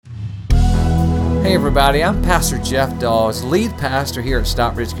Hey everybody, I'm Pastor Jeff Dawes, lead pastor here at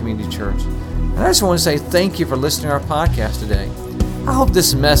Stockbridge Community Church. And I just want to say thank you for listening to our podcast today. I hope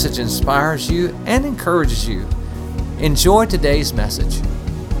this message inspires you and encourages you. Enjoy today's message.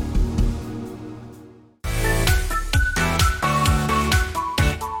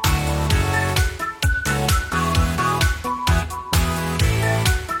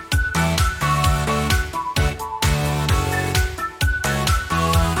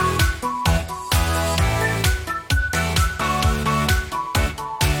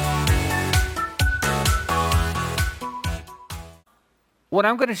 What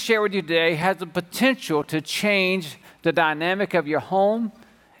I'm going to share with you today has the potential to change the dynamic of your home.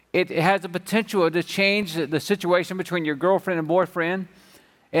 It has the potential to change the situation between your girlfriend and boyfriend.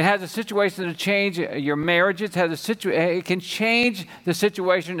 It has a situation to change your marriages. It can change the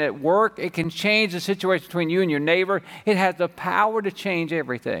situation at work. It can change the situation between you and your neighbor. It has the power to change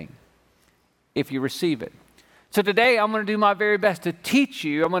everything if you receive it. So today I'm going to do my very best to teach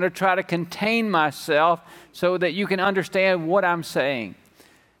you. I'm going to try to contain myself so that you can understand what I'm saying,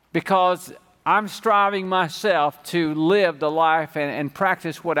 because I'm striving myself to live the life and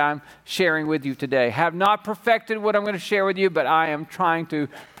practice what I'm sharing with you today. Have not perfected what I'm going to share with you, but I am trying to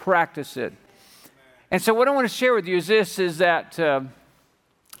practice it. And so what I want to share with you is this, let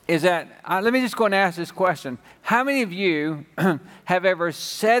me just go and ask this question. How many of you have ever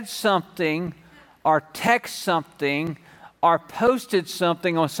said something or text something or posted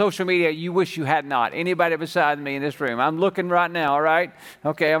something on social media you wish you had not? Anybody besides me in this room? I'm looking right now, all right?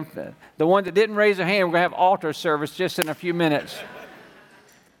 Okay, the one that didn't raise their hand, we're going to have altar service just in a few minutes.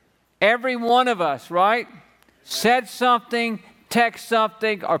 Every one of us, right? Said something, text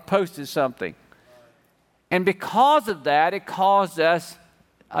something, or posted something. And because of that, it caused us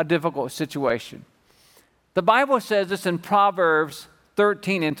a difficult situation. The Bible says this in Proverbs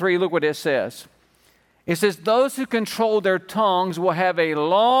 13:3. Look what it says. It says, those who control their tongues will have a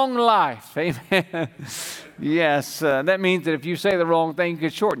long life. Amen. Yes, that means that if you say the wrong thing, you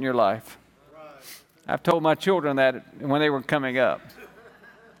could shorten your life. Right. I've told my children that when they were coming up.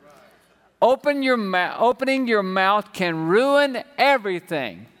 Right. Opening your mouth can ruin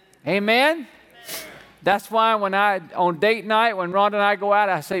everything. Amen? Amen. That's why on date night, when Rhonda and I go out,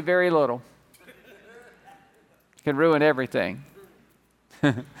 I say very little. It can ruin everything.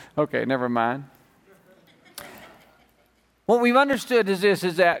 Okay, never mind. What we've understood is this,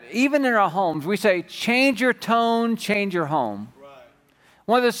 is that even in our homes, we say, change your tone, change your home. Right.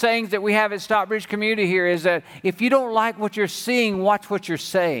 One of the sayings that we have at Stockbridge Community here is that if you don't like what you're seeing, watch what you're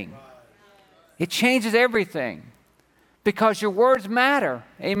saying. Right. It changes everything because your words matter.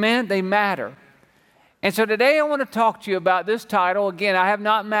 Amen? They matter. And so today I want to talk to you about this title. Again, I have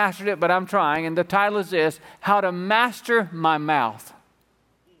not mastered it, but I'm trying. And the title is this, How to Master My Mouth.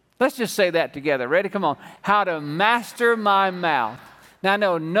 Let's just say that together. Ready? Come on. How to master my mouth. Now, I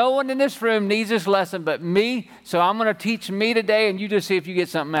know no one in this room needs this lesson but me, so I'm going to teach me today, and you just see if you get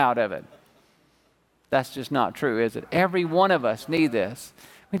something out of it. That's just not true, is it? Every one of us need this.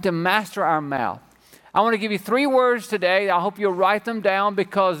 We need to master our mouth. I want to give you 3 words today. I hope you'll write them down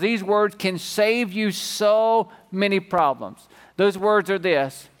because these words can save you so many problems. Those words are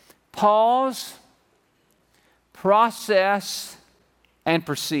this: pause, process, and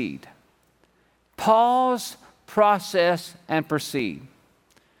proceed. Pause, process, and proceed.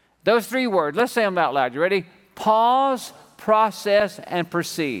 Those 3 words, let's say them out loud. You ready? Pause, process, and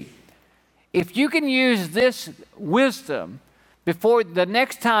proceed. If you can use this wisdom before the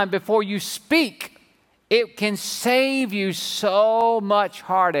next time before you speak, it can save you so much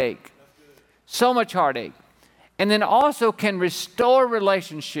heartache. So much heartache. And then also can restore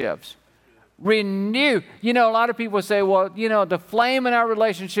relationships. Renew. You know, a lot of people say, well, you know, the flame in our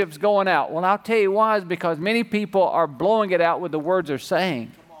relationship's going out. Well, I'll tell you why, is because many people are blowing it out with the words they're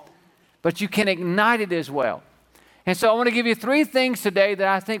saying. But you can ignite it as well. And so I want to give you 3 things today that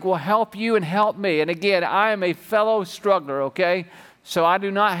I think will help you and help me. And again, I am a fellow struggler, okay? So I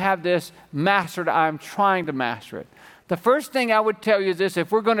do not have this mastered. I'm trying to master it. The first thing I would tell you is this: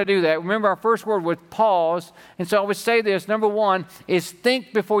 if we're going to do that, remember our first word was pause. And so I would say this: number 1 is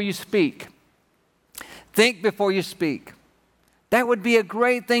think before you speak. Think before you speak. That would be a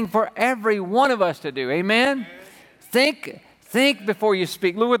great thing for every one of us to do. Amen? Think before you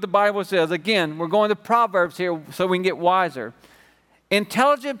speak. Look what the Bible says. Again, we're going to Proverbs here so we can get wiser.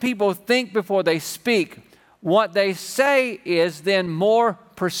 Intelligent people think before they speak. What they say is then more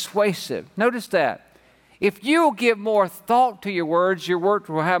persuasive. Notice that. If you will give more thought to your words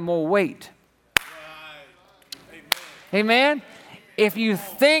will have more weight. Right. Amen? If you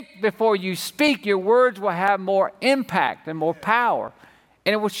think before you speak, your words will have more impact and more power.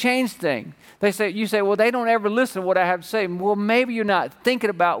 And it will change things. You say, well, they don't ever listen to what I have to say. Well, maybe you're not thinking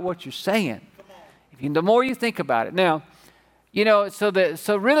about what you're saying. The more you think about it. Now,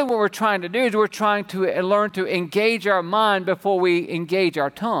 so really what we're trying to do is we're trying to learn to engage our mind before we engage our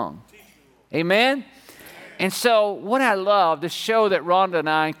tongue. Amen? And so what I love, the show that Rhonda and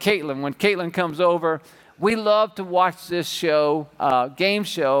I and Caitlin, when Caitlin comes over, we love to watch this show, game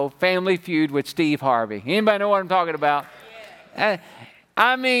show, Family Feud with Steve Harvey. Anybody know what I'm talking about?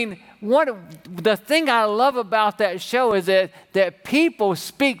 I mean, the thing I love about that show is that people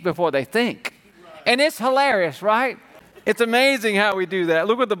speak before they think. And it's hilarious, right? It's amazing how we do that.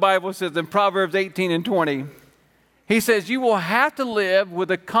 Look what the Bible says in Proverbs 18 and 20. He says, you will have to live with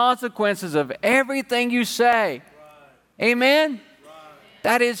the consequences of everything you say. Right. Amen? Right.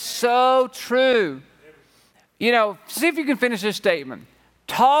 That is so true. See if you can finish this statement.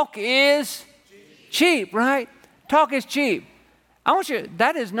 Talk is cheap, right? Talk is cheap.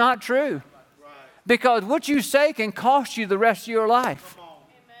 That is not true. Because what you say can cost you the rest of your life.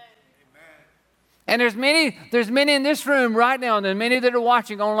 And there's many in this room right now, and there's many that are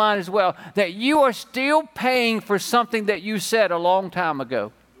watching online as well, that you are still paying for something that you said a long time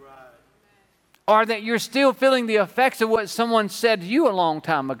ago. Right. Or that you're still feeling the effects of what someone said to you a long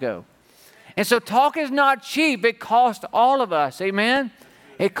time ago. And so talk is not cheap. It costs all of us. Amen?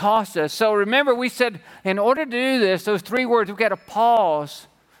 It costs us. So remember, we said in order to do this, those three words, we've got to pause,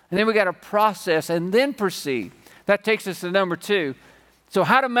 and then we've got to process, and then proceed. That takes us to number 2. So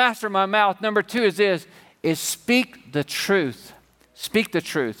how to master my mouth, number 2 is speak the truth. Speak the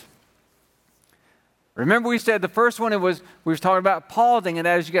truth. Remember we said the first one we were talking about pausing, and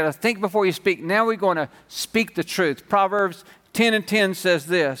that is you got to think before you speak. Now we're going to speak the truth. Proverbs 10 and 10 says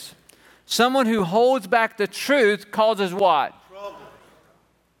this. Someone who holds back the truth causes what? Trouble.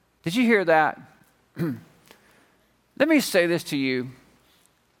 Did you hear that? Let me say this to you.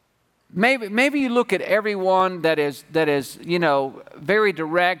 Maybe you look at everyone that is very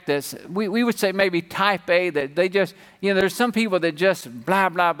direct. We would say maybe type A, that they just there's some people that just blah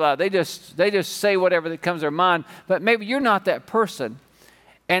blah blah. They just say whatever that comes to their mind. But maybe you're not that person,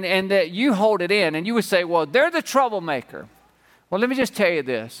 and that you hold it in, and you would say, well, they're the troublemaker. Well, let me just tell you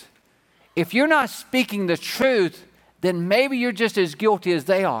this: if you're not speaking the truth, then maybe you're just as guilty as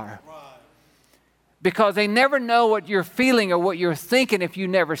they are. Because they never know what you're feeling or what you're thinking if you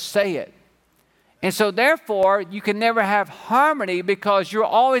never say it. And so therefore, you can never have harmony because you're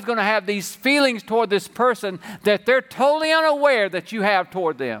always going to have these feelings toward this person that they're totally unaware that you have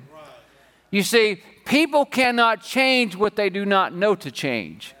toward them. Right. You see, people cannot change what they do not know to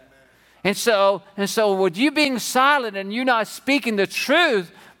change. And so with you being silent and you not speaking the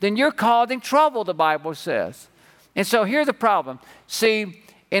truth, then you're causing trouble, the Bible says. And so here's the problem. See,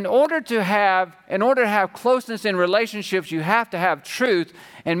 in order to have closeness in relationships, you have to have truth.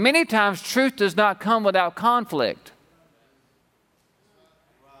 And many times, truth does not come without conflict.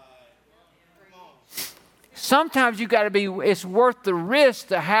 Sometimes it's worth the risk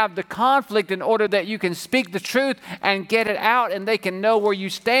to have the conflict in order that you can speak the truth and get it out, and they can know where you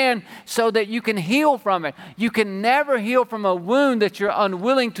stand so that you can heal from it. You can never heal from a wound that you're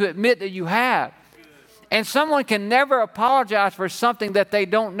unwilling to admit that you have. And someone can never apologize for something that they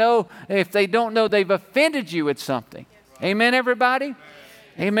don't know if they don't know they've offended you with something. Amen, everybody?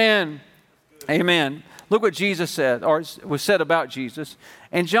 Amen. Amen. Look what Jesus said, or was said about Jesus.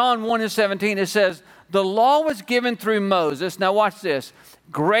 In John 1 and 17, it says, the law was given through Moses. Now watch this.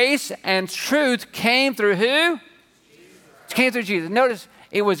 Grace and truth came through who? It came through Jesus. Notice,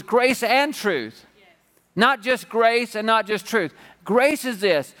 it was grace and truth. Not just grace and not just truth. Grace is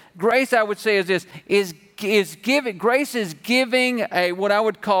this. Grace, I would say, is this. Grace is giving what I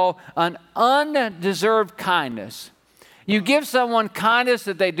would call an undeserved kindness. You give someone kindness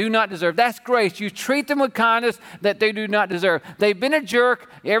that they do not deserve. That's grace. You treat them with kindness that they do not deserve. They've been a jerk.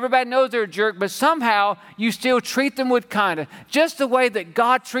 Everybody knows they're a jerk, but somehow you still treat them with kindness. Just the way that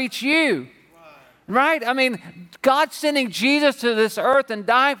God treats you. Right? I mean, God sending Jesus to this earth and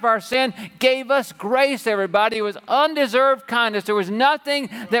dying for our sin gave us grace, everybody. It was undeserved kindness. There was nothing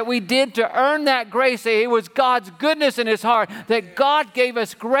that we did to earn that grace. It was God's goodness in His heart that God gave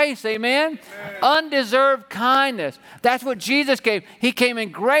us grace. Amen? Undeserved kindness. That's what Jesus gave. He came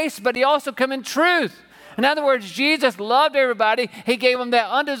in grace, but He also came in truth. In other words, Jesus loved everybody. He gave them that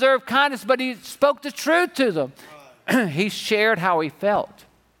undeserved kindness, but He spoke the truth to them. He shared how He felt.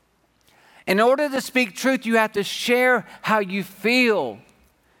 In order to speak truth, you have to share how you feel.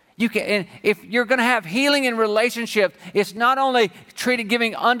 You can, and if you're going to have healing in relationship, it's not only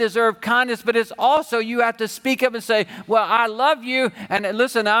giving undeserved kindness, but it's also you have to speak up and say, well, I love you, and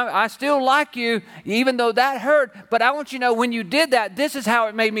listen, I still like you, even though that hurt, but I want you to know when you did that, this is how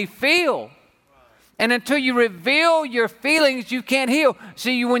it made me feel. And until you reveal your feelings, you can't heal.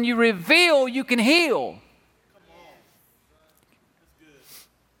 See, when you reveal, you can heal.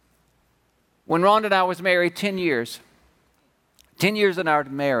 When Rhonda and I was married 10 years in our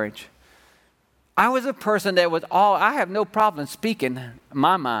marriage, I was a person that I have no problem speaking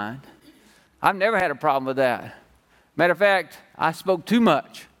my mind. I've never had a problem with that. Matter of fact, I spoke too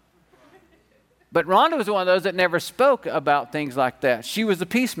much. But Rhonda was one of those that never spoke about things like that. She was a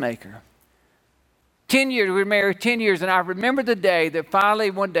peacemaker. 10 years, we were married 10 years, and I remember the day that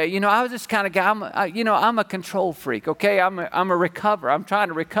finally one day, I was this kind of guy, I'm a control freak, okay? I'm a recoverer. I'm trying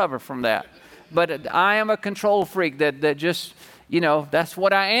to recover from that. But I am a control freak that just, that's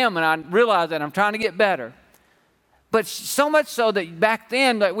what I am, and I realize that I'm trying to get better. But so much so that back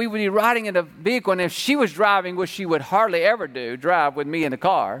then, like, we would be riding in a vehicle, and if she was driving, which she would hardly ever drive with me in the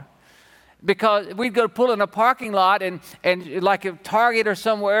car, because we'd go pull in a parking lot and like a Target or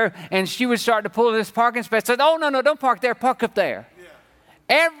somewhere, and she would start to pull in this parking space. Said, "Oh, no, don't park there, park up there." Yeah.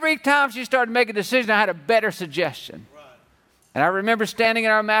 Every time she started to make a decision, I had a better suggestion. Right. And I remember standing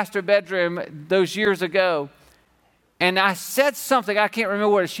in our master bedroom those years ago, and I said something, I can't remember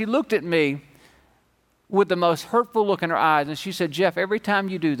what. She looked at me with the most hurtful look in her eyes, and she said, "Jeff, every time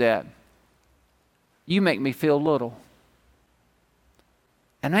you do that, you make me feel little."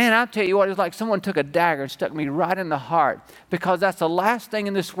 And man, I'll tell you what, it's like someone took a dagger and stuck me right in the heart, because that's the last thing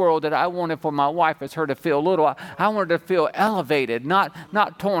in this world that I wanted for my wife, is her to feel little. I wanted her to feel elevated, not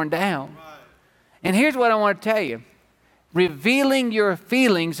torn down. Right. And here's what I want to tell you. Revealing your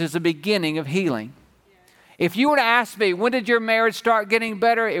feelings is the beginning of healing. If you were to ask me, when did your marriage start getting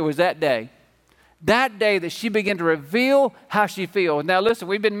better? It was that day. That day that she began to reveal how she feels. Now listen,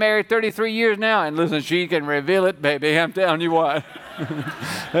 we've been married 33 years now, and listen, she can reveal it, baby. I'm telling you what.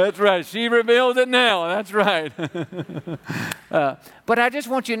 That's right. She reveals it now. That's right. But I just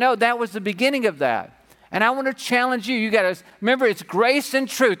want you to know that was the beginning of that. And I want to challenge you. You got to remember, it's grace and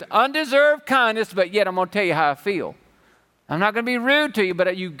truth, undeserved kindness, but yet I'm going to tell you how I feel. I'm not going to be rude to you,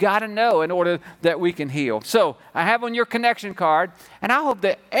 but you got to know in order that we can heal. So I have on your connection card, and I hope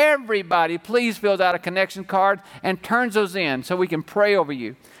that everybody please fills out a connection card and turns those in so we can pray over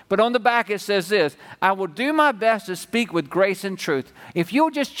you. But on the back it says this: I will do my best to speak with grace and truth. If you'll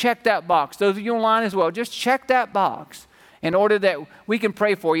just check that box, those of you online as well, just check that box in order that we can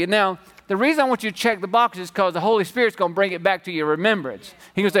pray for you. Now, the reason I want you to check the box is because the Holy Spirit's going to bring it back to your remembrance.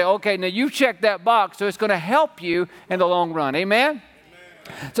 He's going to say, okay, now you check that box, so it's going to help you in the long run. Amen?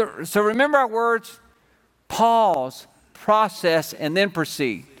 So remember our words: pause, process, and then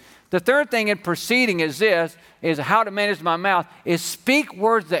proceed. The third thing in proceeding is this, is how to manage my mouth, is speak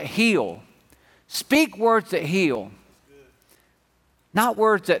words that heal. Speak words that heal. Not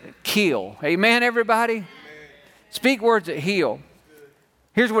words that kill. Amen, everybody? Amen. Speak words that heal.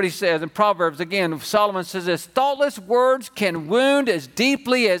 Here's what he says in Proverbs. Again, Solomon says this: thoughtless words can wound as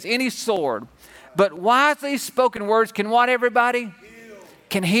deeply as any sword, but wisely spoken words can what, everybody? Heal.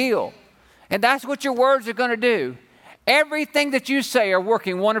 Can heal. And that's what your words are going to do. Everything that you say are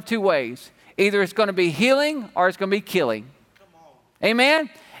working one of two ways. Either it's going to be healing or it's going to be killing. Amen?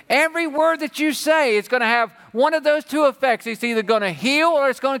 Every word that you say is going to have one of those two effects. It's either going to heal or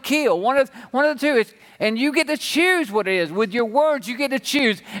it's going to kill. One of the two. And you get to choose what it is. With your words, you get to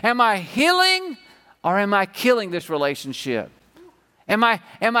choose. Am I healing or am I killing this relationship? Am I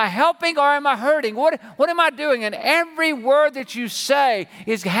helping or am I hurting? What am I doing? And every word that you say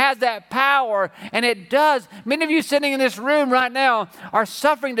has that power, and it does. Many of you sitting in this room right now are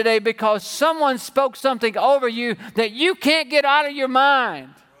suffering today because someone spoke something over you that you can't get out of your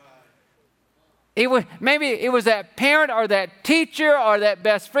mind. Maybe it was that parent or that teacher or that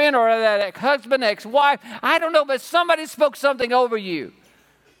best friend or that husband, ex-wife. I don't know, but somebody spoke something over you.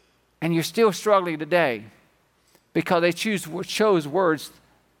 And you're still struggling today because they chose words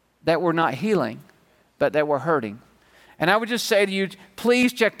that were not healing, but that were hurting. And I would just say to you,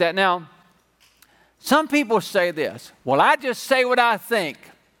 please check that. Now, some people say this: well, I just say what I think.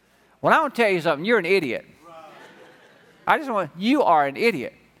 Well, I want to tell you something. You're an idiot. You are an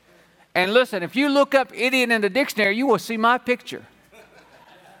idiot. And listen, if you look up idiot in the dictionary, you will see my picture.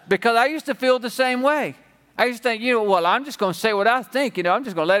 Because I used to feel the same way. I used to think, well, I'm just going to say what I think. I'm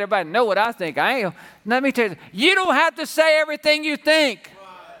just going to let everybody know what I think. Let me tell you, you don't have to say everything you think.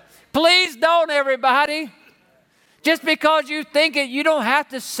 Please don't, everybody. Just because you think it, you don't have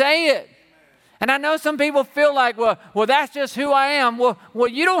to say it. And I know some people feel like, well, that's just who I am. Well,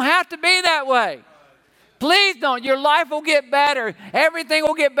 you don't have to be that way. Please don't. Your life will get better. Everything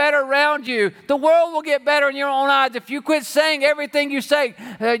will get better around you. The world will get better in your own eyes if you quit saying everything you say,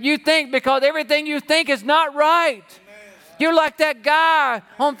 you think, because everything you think is not right. You're like that guy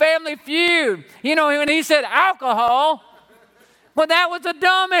on Family Feud. You know, when he said alcohol, well, that was a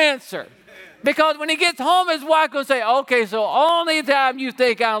dumb answer. Because when he gets home, his wife will say, okay, so only time you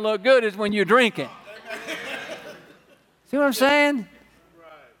think I look good is when you're drinking. See what I'm saying?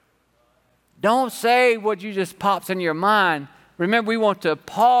 Don't say what you just pops in your mind. Remember, we want to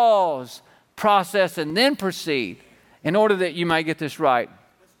pause, process, and then proceed in order that you might get this right.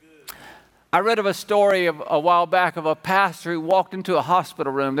 I read of a story a while back of a pastor who walked into a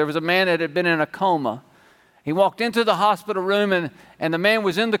hospital room. There was a man that had been in a coma. He walked into the hospital room, and the man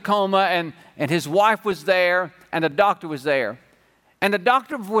was in the coma, and his wife was there, and the doctor was there. And the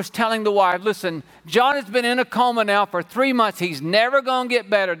doctor was telling the wife, listen, John has been in a coma now for 3 months. He's never going to get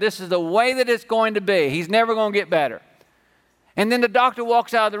better. This is the way that it's going to be. He's never going to get better. And then the doctor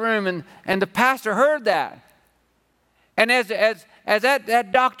walks out of the room, and the pastor heard that. And as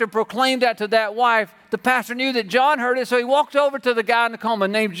that doctor proclaimed that to that wife, the pastor knew that John heard it, so he walked over to the guy in the coma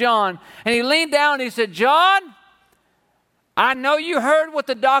named John, and he leaned down and he said, John, I know you heard what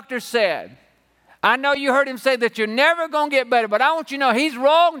the doctor said. I know you heard him say that you're never going to get better, but I want you to know he's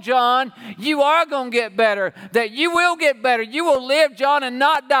wrong, John. You are going to get better, that you will get better. You will live, John, and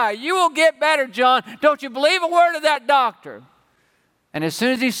not die. You will get better, John. Don't you believe a word of that doctor? And as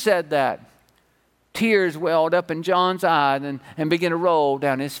soon as he said that, tears welled up in John's eyes and began to roll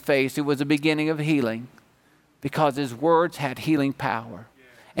down his face. It was the beginning of healing because his words had healing power.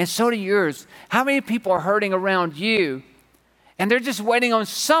 And so do yours. How many people are hurting around you and they're just waiting on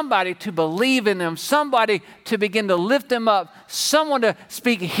somebody to believe in them, somebody to begin to lift them up, someone to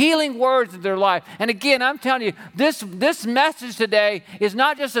speak healing words in their life? And again, I'm telling you, this message today is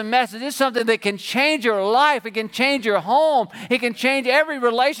not just a message. It's something that can change your life. It can change your home. It can change every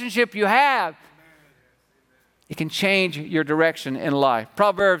relationship you have. It can change your direction in life.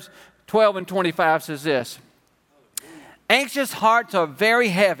 Proverbs 12:25 says this: anxious hearts are very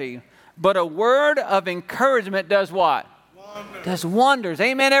heavy, but a word of encouragement does what? Wonders. Does wonders.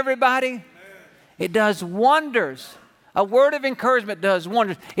 Amen, everybody? Amen. It does wonders. A word of encouragement does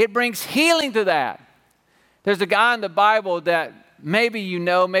wonders. It brings healing to that. There's a guy in the Bible that maybe you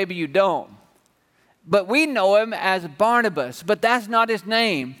know, maybe you don't. But we know him as Barnabas, but that's not his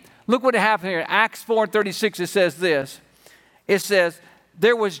name. Look what happened here. Acts 4:36, it says this. It says,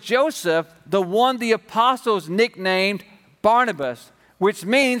 there was Joseph, the one the apostles nicknamed Barnabas, which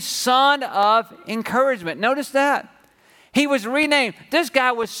means son of encouragement. Notice that. He was renamed. This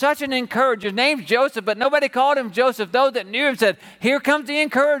guy was such an encourager. His name's Joseph, but nobody called him Joseph. Those that knew him said, here comes the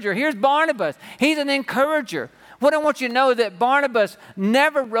encourager. Here's Barnabas. He's an encourager. What I want you to know is that Barnabas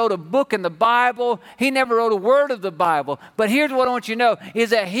never wrote a book in the Bible. He never wrote a word of the Bible. But here's what I want you to know,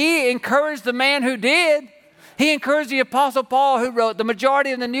 is that he encouraged the man who did. He encouraged the Apostle Paul, who wrote the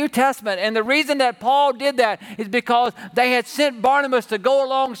majority of the New Testament. And the reason that Paul did that is because they had sent Barnabas to go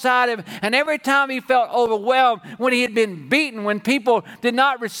alongside him. And every time he felt overwhelmed, when he had been beaten, when people did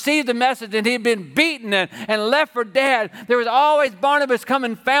not receive the message and he had been beaten and left for dead, there was always Barnabas come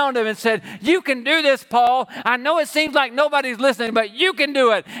and found him and said, you can do this, Paul. I know it seems like nobody's listening, but you can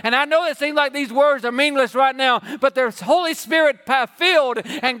do it. And I know it seems like these words are meaningless right now, but there's Holy Spirit filled,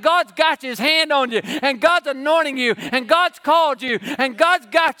 and God's got his hand on you, and God's anointing you, and God's called you, and God's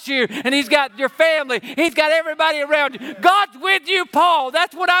got you, and he's got your family. He's got everybody around you. God's with you, Paul.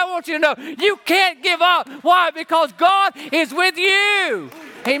 That's what I want you to know. You can't give up. Why? Because God is with you.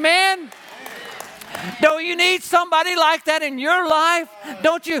 Amen. Don't you need somebody like that in your life?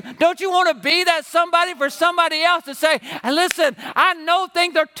 Don't you want to be that somebody for somebody else to say, listen, I know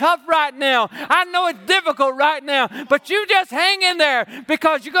things are tough right now. I know it's difficult right now, but you just hang in there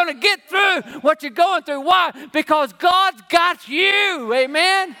because you're going to get through what you're going through. Why? Because God's got you.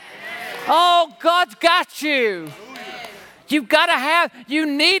 Amen? Oh, God's got you. You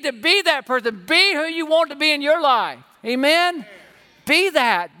need to be that person. Be who you want to be in your life. Amen? Be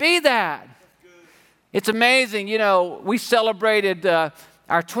that. Be that. It's amazing, you know, we celebrated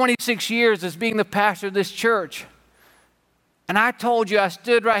our 26 years as being the pastor of this church. And I told you, I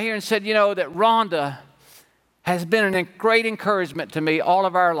stood right here and said, you know, that Rhonda has been a great encouragement to me all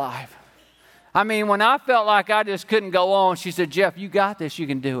of our life. I mean, when I felt like I just couldn't go on, she said, Jeff, you got this, you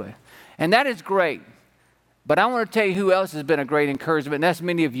can do it. And that is great. But I want to tell you who else has been a great encouragement, and that's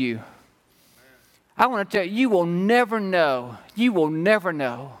many of you. I want to tell you, you will never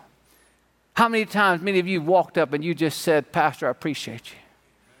know how many times many of you walked up and you just said, Pastor, I appreciate you.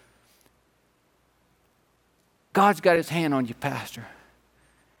 God's got his hand on you, Pastor.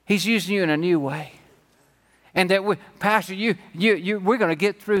 He's using you in a new way. And that, Pastor, we're going to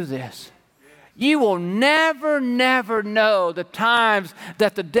get through this. You will never, never know the times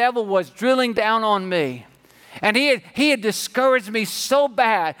that the devil was drilling down on me. And he had discouraged me so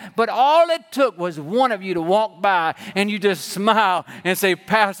bad, but all it took was one of you to walk by and you just smile and say,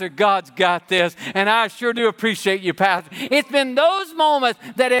 Pastor, God's got this, and I sure do appreciate you, Pastor. It's been those moments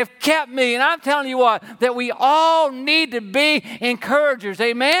that have kept me, and I'm telling you what, that we all need to be encouragers.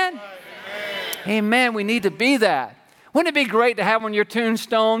 Amen? Amen. Amen. We need to be that. Wouldn't it be great to have on your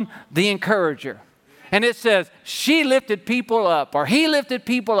tombstone, the encourager? And it says, she lifted people up, or he lifted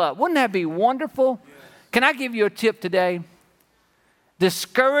people up. Wouldn't that be wonderful? Can I give you a tip today?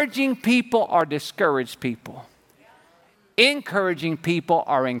 Discouraging people are discouraged people. Encouraging people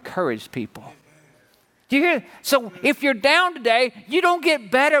are encouraged people. Do you hear? So if you're down today, you don't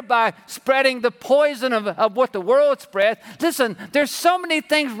get better by spreading the poison of what the world spreads. Listen, there's so many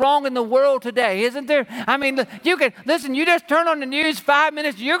things wrong in the world today, isn't there? I mean, you just turn on the news 5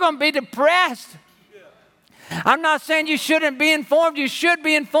 minutes, you're going to be depressed. I'm not saying you shouldn't be informed. You should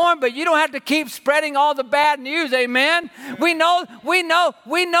be informed, but you don't have to keep spreading all the bad news. Amen. We know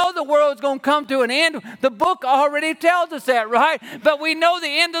the world's going to come to an end. The book already tells us that, right? But we know the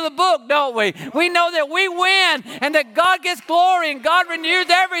end of the book, don't we? We know that we win and that God gets glory and God renews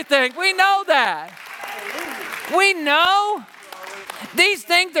everything. We know that. We know. These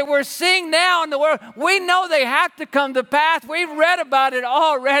things that we're seeing now in the world, we know they have to come to pass. We've read about it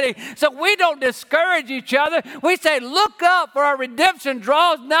already. So we don't discourage each other. We say, look up, for our redemption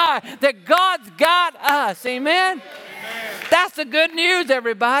draws nigh, that God's got us. Amen? Amen. That's the good news,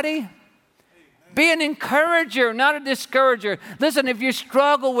 everybody. Amen. Be an encourager, not a discourager. Listen, if you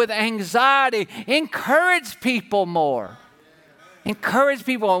struggle with anxiety, encourage people more. Encourage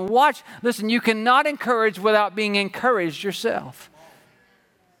people and watch. Listen, you cannot encourage without being encouraged yourself.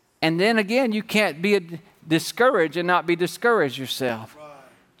 And then again, you can't be discouraged and not be discouraged yourself. Right.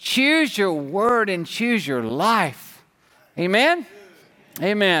 Choose your word and choose your life. Amen? Good.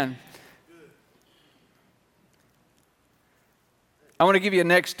 Amen. Good. I want to give you a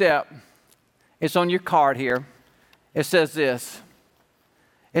next step. It's on your card here. It says this.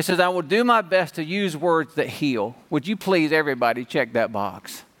 It says, I will do my best to use words that heal. Would you please, everybody, check that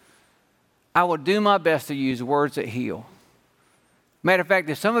box? I will do my best to use words that heal. Matter of fact,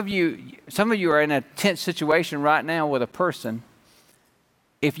 if some of you are in a tense situation right now with a person,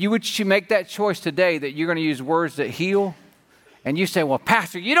 if you would make that choice today that you're going to use words that heal, and you say, well,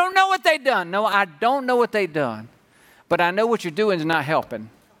 Pastor, you don't know what they've done. No, I don't know what they've done, but I know what you're doing is not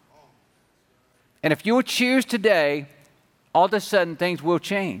helping. And if you would choose today, all of a sudden things will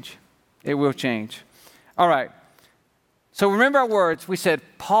change. It will change. All right. So remember our words. We said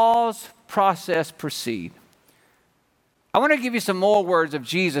pause, process, proceed. I want to give you some more words of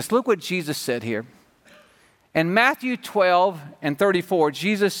Jesus. Look what Jesus said here. In Matthew 12:34,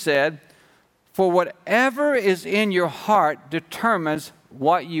 Jesus said, for whatever is in your heart determines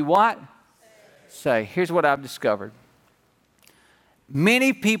what you what? Say. Here's what I've discovered.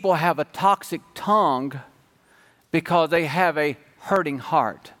 Many people have a toxic tongue because they have a hurting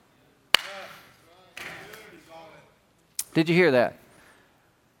heart. Did you hear that?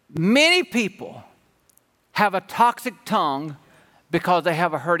 Many people have a toxic tongue because they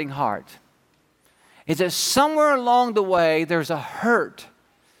have a hurting heart. Is that somewhere along the way there's a hurt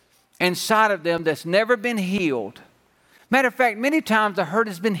inside of them that's never been healed. Matter of fact, many times the hurt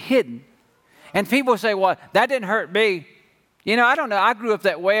has been hidden. And people say, well, that didn't hurt me. You know, I don't know. I grew up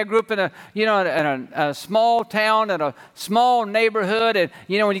that way. I grew up in a small town, in a small neighborhood. And,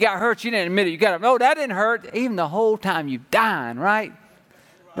 you know, when you got hurt, you didn't admit it. You got, no, that didn't hurt. Even the whole time you dying, right?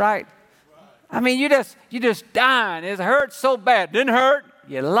 Right. I mean, you just dying. It hurts so bad. Didn't hurt.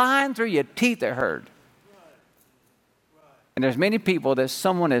 You're lying through your teeth. It hurt. And there's many people that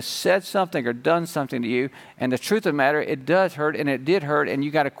someone has said something or done something to you, and the truth of the matter, it does hurt, and it did hurt, and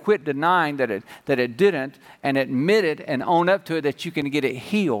you got to quit denying that it didn't, and admit it and own up to it that you can get it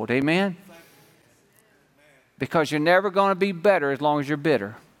healed. Amen? Because you're never going to be better as long as you're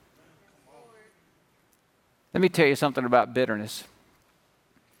bitter. Let me tell you something about bitterness.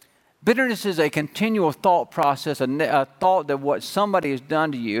 Bitterness is a continual thought process, a thought that what somebody has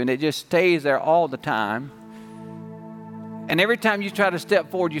done to you, and it just stays there all the time. And every time you try to step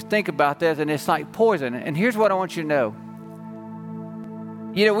forward, you think about that, and it's like poison. And here's what I want you to know.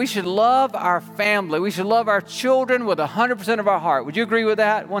 You know, we should love our family. We should love our children with 100% of our heart. Would you agree with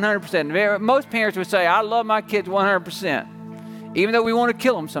that? 100%. Most parents would say, I love my kids 100%. Even though we want to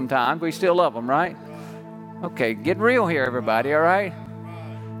kill them sometimes, we still love them, right? Okay, get real here, everybody, all right?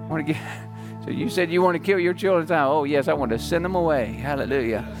 So you said you want to kill your children. Oh, yes, I want to send them away.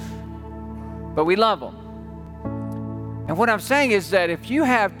 Hallelujah. But we love them. And what I'm saying is that if you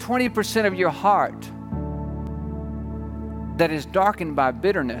have 20% of your heart that is darkened by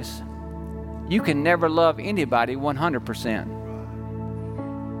bitterness, you can never love anybody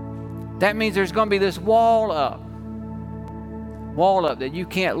 100%. That means there's going to be this wall up that you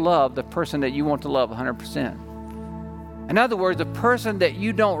can't love the person that you want to love 100%. In other words, the person that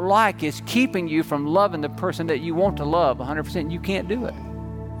you don't like is keeping you from loving the person that you want to love 100%. You can't do it.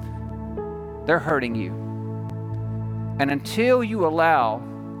 They're hurting you. And until you allow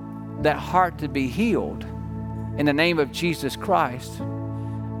that heart to be healed in the name of Jesus Christ,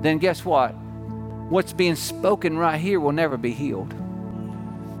 then guess what? What's being spoken right here will never be healed.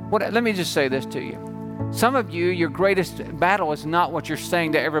 Let me just say this to you. Some of you, your greatest battle is not what you're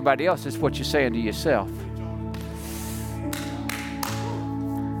saying to everybody else, it's what you're saying to yourself.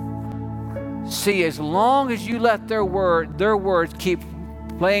 See, as long as you let their words keep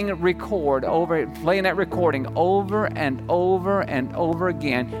playing that recording over and over and over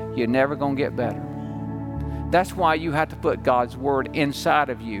again, you're never going to get better. That's why you have to put God's word inside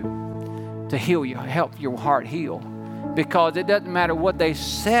of you to heal you, help your heart heal. Because it doesn't matter what they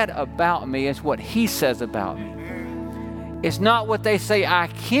said about me, it's what He says about me. It's not what they say I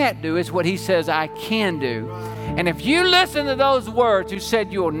can't do, it's what He says I can do. And if you listen to those words who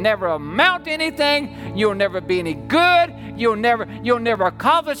said you'll never amount to anything, you'll never be any good, you'll never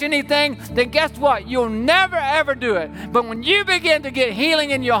accomplish anything, then guess what? You'll never ever do it. But when you begin to get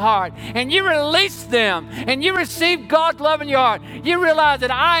healing in your heart and you release them and you receive God's love in your heart, you realize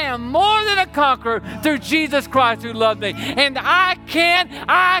that I am more than a conqueror through Jesus Christ who loved me. And I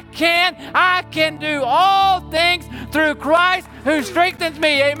can do all things through Christ who strengthens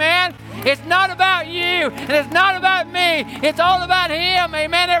me. Amen. It's not about you, and it's not about me. It's all about Him.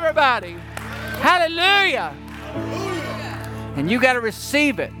 Amen, everybody. Hallelujah. And you got to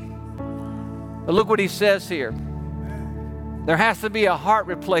receive it. But look what he says here. There has to be a heart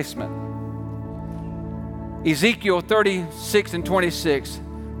replacement. Ezekiel 36 and 26.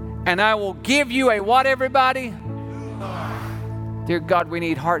 And I will give you a what, everybody? Dear God, we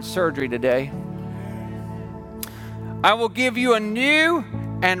need heart surgery today. I will give you a new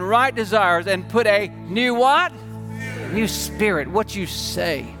and right desires and put a new what? New spirit. What you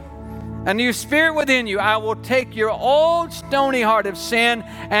say. A new spirit within you. I will take your old stony heart of sin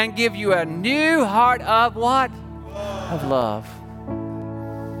and give you a new heart of what? Of love.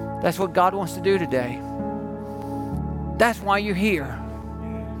 That's what God wants to do today. That's why you're here.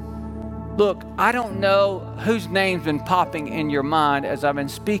 Look, I don't know whose name's been popping in your mind as I've been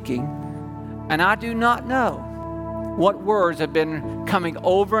speaking, and I do not know what words have been coming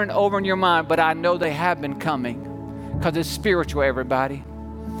over and over in your mind, but I know they have been coming because it's spiritual, everybody.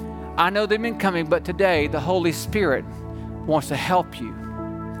 I know they've been coming, but today the Holy Spirit wants to help you.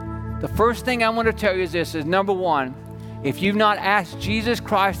 The first thing I want to tell you is this, is number one, if you've not asked Jesus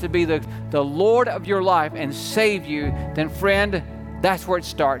Christ to be the Lord of your life and save you, then friend, that's where it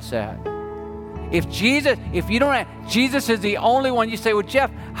starts at. If Jesus is the only one, you say, well, Jeff,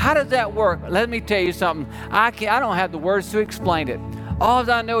 how does that work? Let me tell you something. I don't have the words to explain it.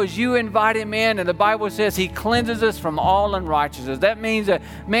 All I know is you invite Him in, and the Bible says He cleanses us from all unrighteousness. That means that,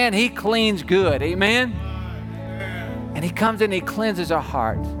 man, He cleans good. Amen? And He comes in and He cleanses our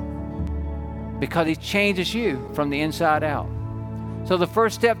heart because He changes you from the inside out. So the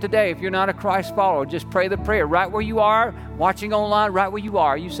first step today, if you're not a Christ follower, just pray the prayer right where you are, watching online, right where you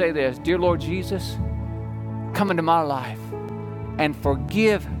are. You say this, Dear Lord Jesus, come into my life and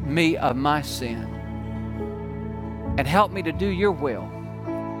forgive me of my sin and help me to do your will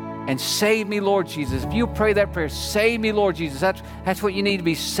and save me, Lord Jesus. If you pray that prayer, save me, Lord Jesus. That's what you need to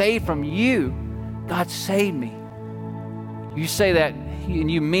be saved from you. God, save me. You say that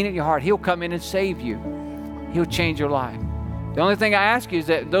and you mean it in your heart, He'll come in and save you. He'll change your life. The only thing I ask you is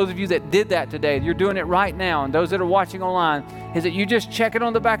that those of you that did that today, you're doing it right now, and those that are watching online, is that you just check it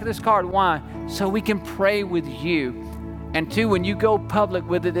on the back of this card. Why? So we can pray with you. And two, when you go public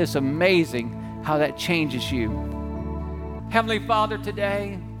with it, it's amazing how that changes you. Heavenly Father,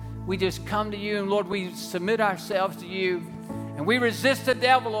 today, we just come to you, and Lord, we submit ourselves to you. And we resist the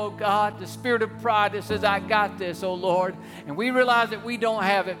devil, oh God, the spirit of pride that says, I got this, oh Lord. And we realize that we don't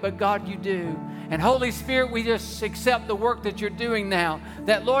have it, but God, you do. And Holy Spirit, we just accept the work that you're doing now.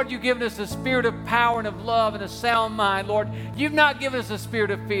 That, Lord, you've given us a spirit of power and of love and a sound mind, Lord. You've not given us a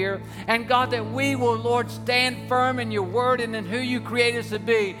spirit of fear. And God, that we will, Lord, stand firm in your word and in who you create us to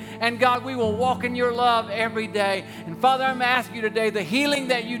be. And God, we will walk in your love every day. And Father, I'm asking you today, the healing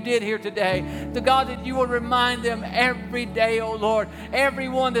that you did here today, the God, that you will remind them every day, oh Lord,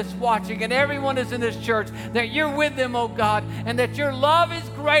 everyone that's watching and everyone that's in this church, that you're with them, oh God, and that your love is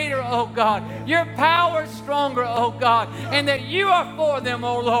greater, oh God. Your power is stronger, oh God, and that you are for them,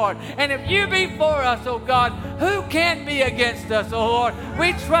 oh Lord. And if you be for us, oh God, who can be against us, oh Lord?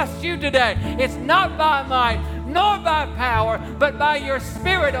 We trust you today. It's not by might nor by power, but by your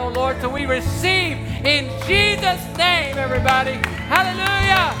Spirit, oh Lord. So we receive in Jesus' name, everybody.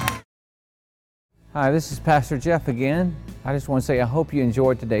 Hallelujah. Hi, this is Pastor Jeff again. I just want to say I hope you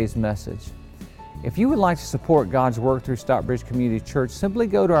enjoyed today's message. If you would like to support God's work through Stockbridge Community Church, simply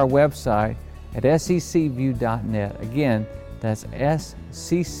go to our website at sccview.net. Again, that's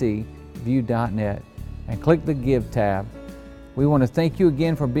sccview.net, and click the Give tab. We want to thank you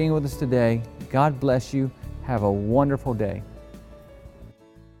again for being with us today. God bless you. Have a wonderful day.